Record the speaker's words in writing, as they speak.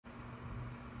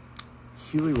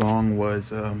Huey Long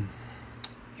was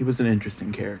he was an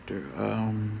interesting character.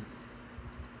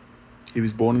 He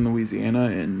was born in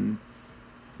Louisiana in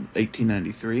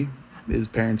 1893. His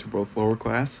parents were both lower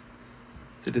class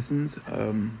citizens.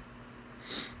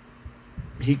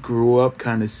 He grew up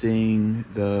kind of seeing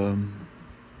the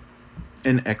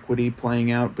inequity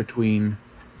playing out between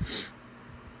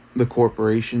the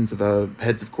corporations, the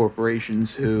heads of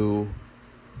corporations who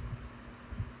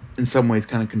in some ways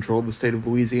kind of controlled the state of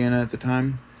Louisiana at the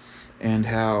time, and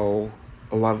how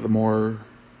a lot of the more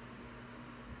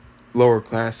lower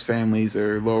class families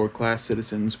or lower class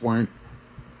citizens weren't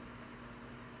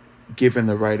given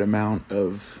the right amount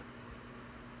of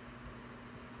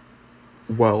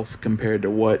wealth compared to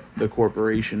what the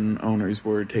corporation owners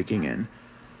were taking in.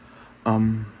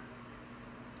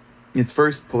 His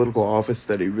first political office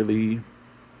that he really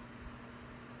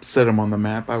set him on the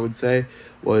map, I would say,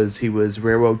 was he was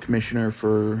railroad commissioner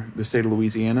for the state of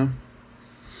Louisiana,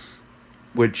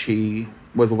 which he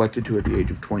was elected to at the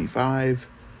age of 25.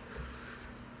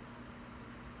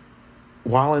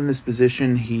 While in this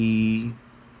position, he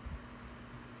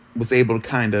was able to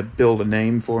kind of build a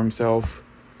name for himself,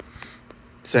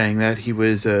 saying that he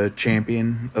was a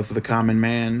champion of the common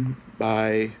man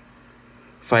by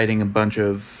fighting a bunch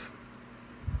of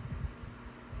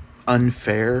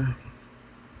unfair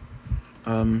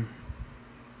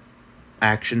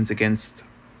actions against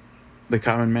the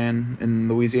common man in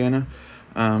Louisiana.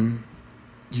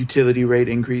 Utility rate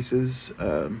increases.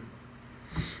 There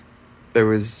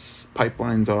was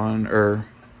pipelines on, or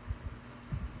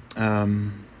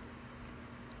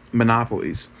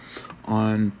monopolies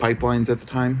on pipelines at the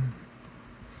time.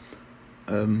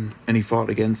 And he fought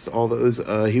against all those.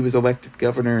 He was elected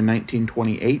governor in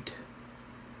 1928.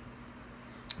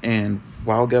 And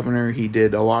while governor, he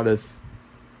did a lot of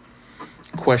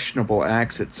questionable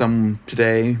acts that some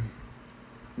today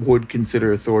would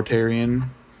consider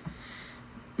authoritarian,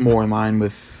 more in line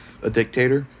with a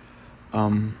dictator.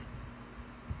 The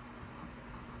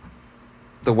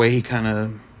way he kind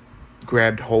of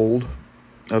grabbed hold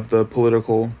of the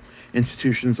political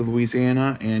institutions of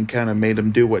Louisiana and kind of made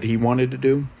them do what he wanted to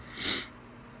do.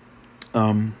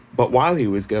 But while he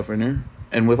was governor,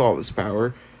 and with all this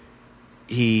power,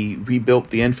 he rebuilt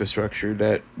the infrastructure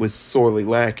that was sorely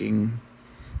lacking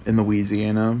in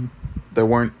Louisiana. There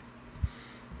weren't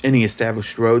any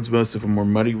established roads. Most of them were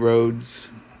muddy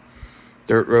roads,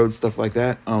 dirt roads, stuff like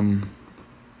that,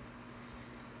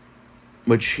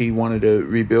 which he wanted to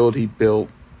rebuild. He built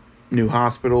new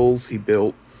hospitals. He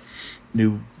built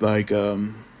new,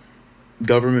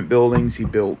 government buildings. He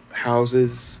built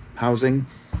housing.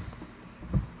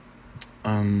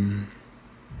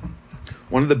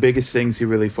 One of the biggest things he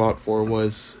really fought for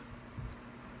was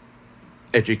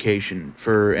education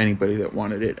for anybody that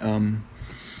wanted it.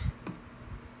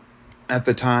 At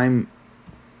the time,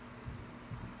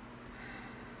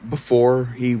 before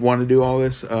he wanted to do all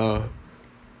this, a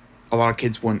lot of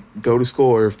kids wouldn't go to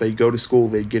school, or if they go to school,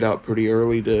 they'd get out pretty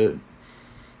early to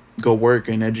go work,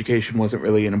 and education wasn't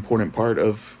really an important part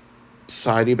of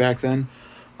society back then.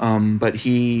 But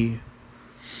he,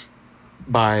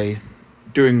 by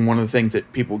doing one of the things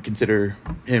that people consider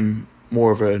him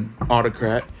more of an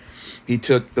autocrat, he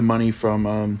took the money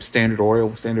from Standard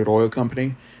Oil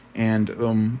Company,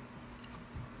 and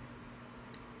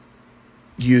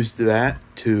used that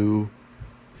to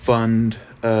fund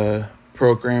a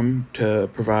program to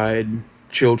provide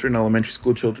elementary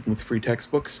school children, with free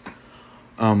textbooks.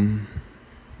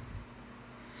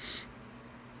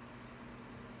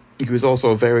 He was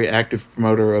also a very active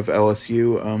promoter of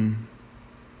LSU.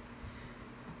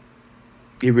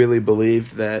 He really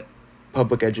believed that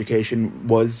public education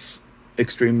was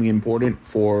extremely important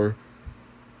for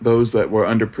those that were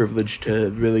underprivileged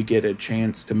to really get a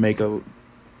chance to make a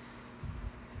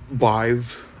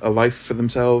life for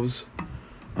themselves.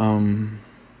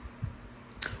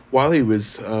 While he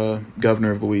was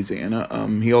governor of Louisiana,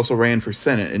 he also ran for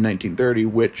Senate in 1930,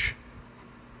 which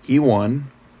he won,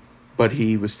 but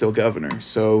he was still governor.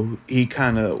 So he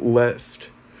kind of left,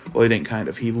 well, he didn't kind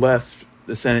of, he left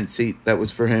the Senate seat that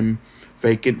was for him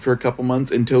vacant for a couple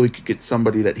months until he could get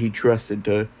somebody that he trusted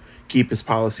to keep his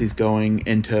policies going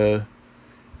into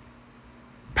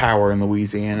power in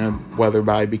Louisiana, whether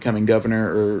by becoming governor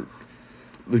or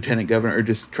lieutenant governor, or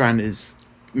just trying to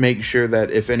make sure that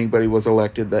if anybody was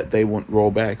elected, that they wouldn't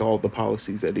roll back all the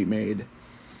policies that he made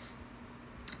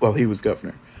while he was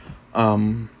governor.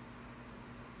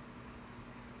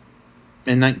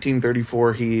 In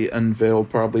 1934, he unveiled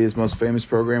probably his most famous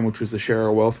program, which was the Share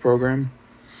Our Wealth program.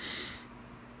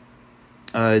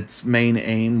 Its main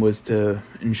aim was to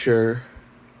ensure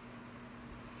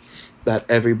that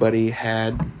everybody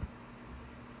had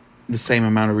the same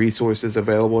amount of resources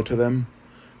available to them,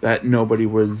 that nobody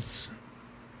was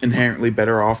inherently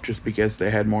better off just because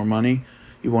they had more money.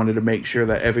 He wanted to make sure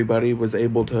that everybody was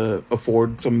able to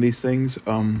afford some of these things.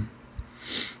 In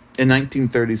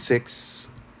 1936,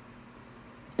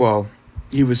 well,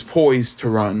 he was poised to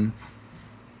run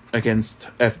against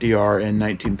FDR in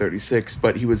 1936,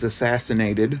 but he was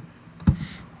assassinated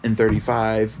in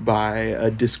 35 by a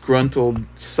disgruntled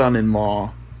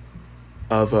son-in-law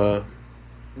of a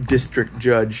district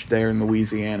judge there in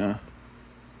Louisiana,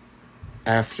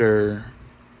 after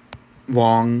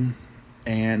Long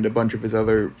and a bunch of his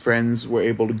other friends were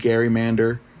able to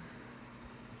gerrymander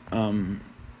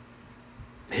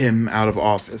him out of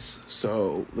office.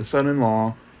 So the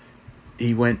son-in-law,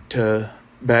 he went to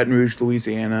Baton Rouge,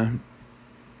 Louisiana,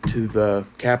 to the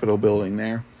Capitol building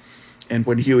there, and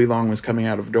when Huey Long was coming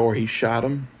out of the door, he shot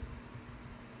him.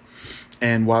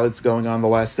 And while it's going on, the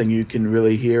last thing you can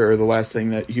really hear, or the last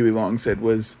thing that Huey Long said,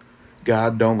 was,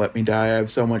 "God, don't let me die, I have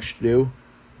so much to do."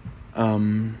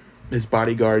 His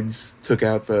bodyguards took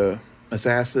out the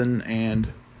assassin, and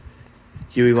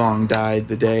Huey Long died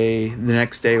the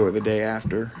next day or the day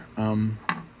after.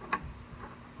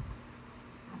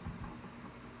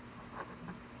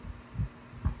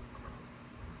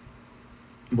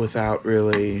 Without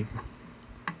really...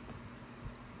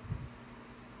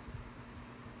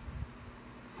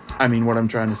 I mean, what I'm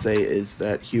trying to say is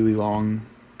that Huey Long,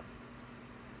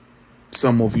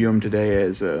 some will view him today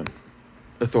as a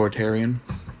authoritarian,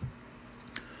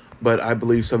 but I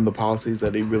believe some of the policies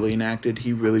that he really enacted,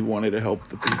 he really wanted to help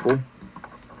the people.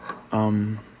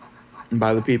 And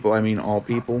by the people, I mean all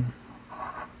people.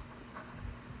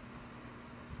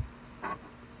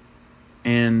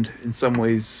 And in some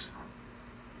ways,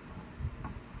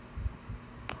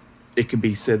 it can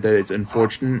be said that it's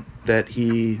unfortunate that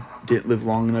he didn't live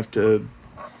long enough to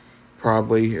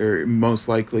probably, or most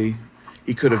likely,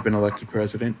 he could have been elected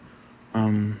president.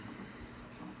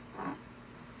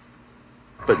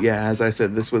 But yeah, as I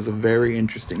said, this was a very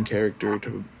interesting character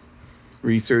to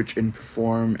research and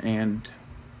perform, and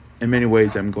in many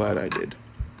ways, I'm glad I did.